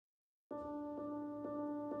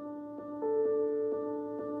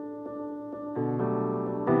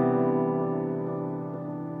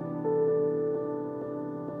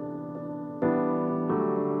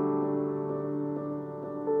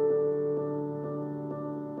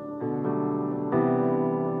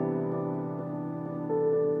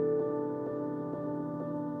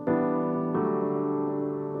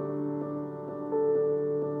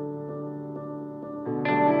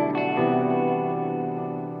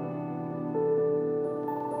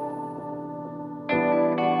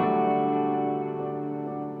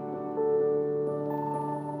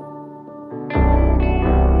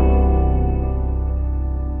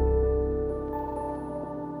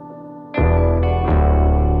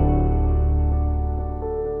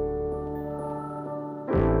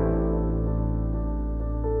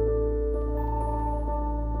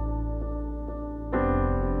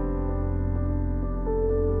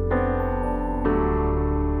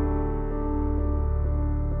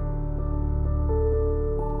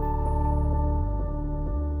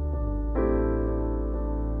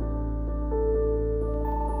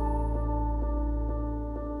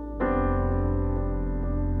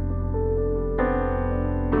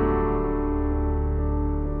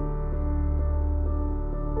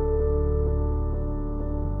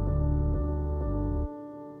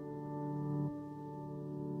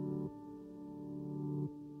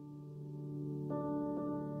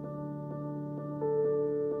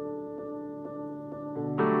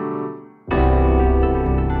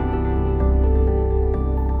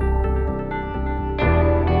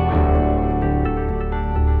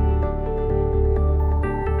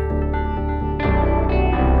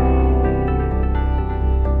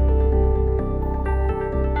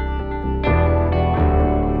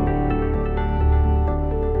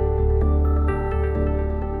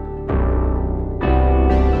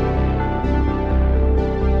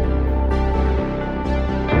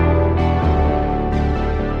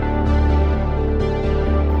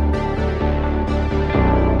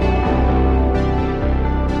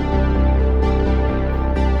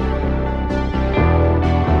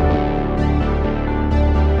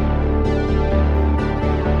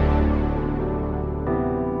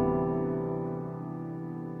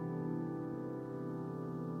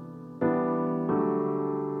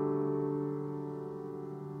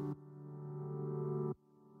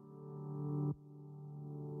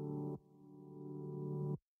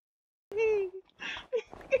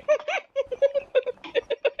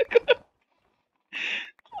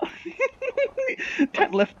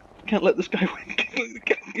can't let this guy win.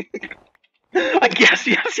 I guess,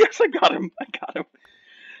 yes, I got him.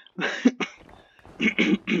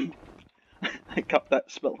 I got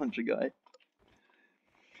that spell hunter guy.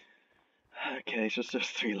 Okay, so there's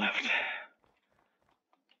 3 left.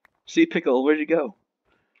 See, Pickle, where'd you go?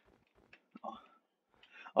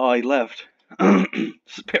 Oh, he left.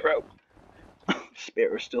 Sparrow.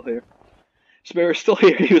 Sparrow's still here. Sparrow's still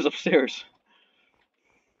here. He was upstairs.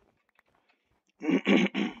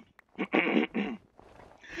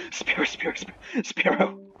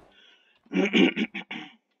 Sparrow.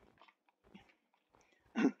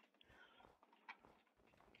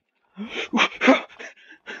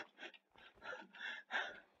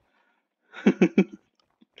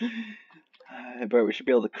 But we should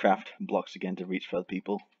be able to craft blocks again to reach for other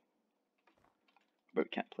people. But we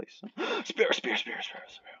can't place them. Sparrow.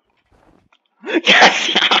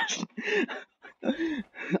 Yes!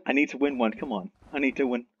 I need to win one, come on. I need to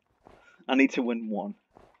win one.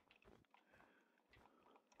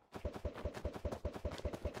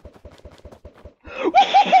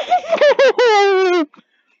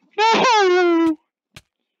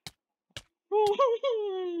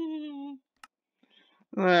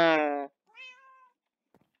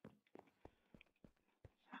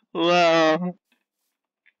 Wow.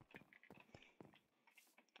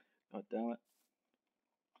 God damn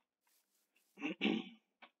it.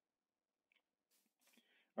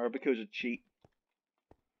 Arabico's a cheat.